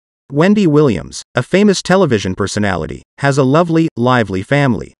Wendy Williams, a famous television personality, has a lovely, lively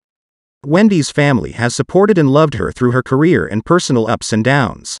family. Wendy's family has supported and loved her through her career and personal ups and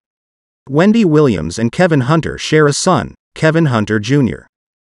downs. Wendy Williams and Kevin Hunter share a son, Kevin Hunter Jr.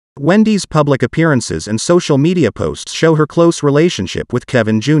 Wendy's public appearances and social media posts show her close relationship with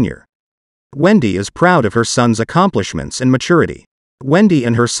Kevin Jr. Wendy is proud of her son's accomplishments and maturity. Wendy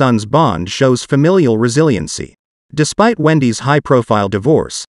and her son's bond shows familial resiliency. Despite Wendy's high-profile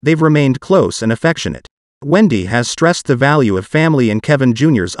divorce, they've remained close and affectionate. Wendy has stressed the value of family and Kevin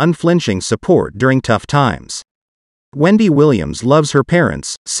Jr.'s unflinching support during tough times. Wendy Williams loves her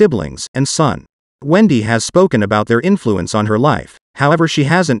parents, siblings, and son. Wendy has spoken about their influence on her life, however she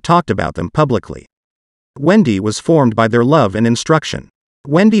hasn't talked about them publicly. Wendy was formed by their love and instruction.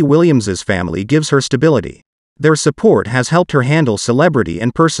 Wendy Williams's family gives her stability. Their support has helped her handle celebrity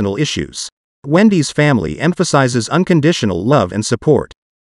and personal issues. Wendy's family emphasizes unconditional love and support.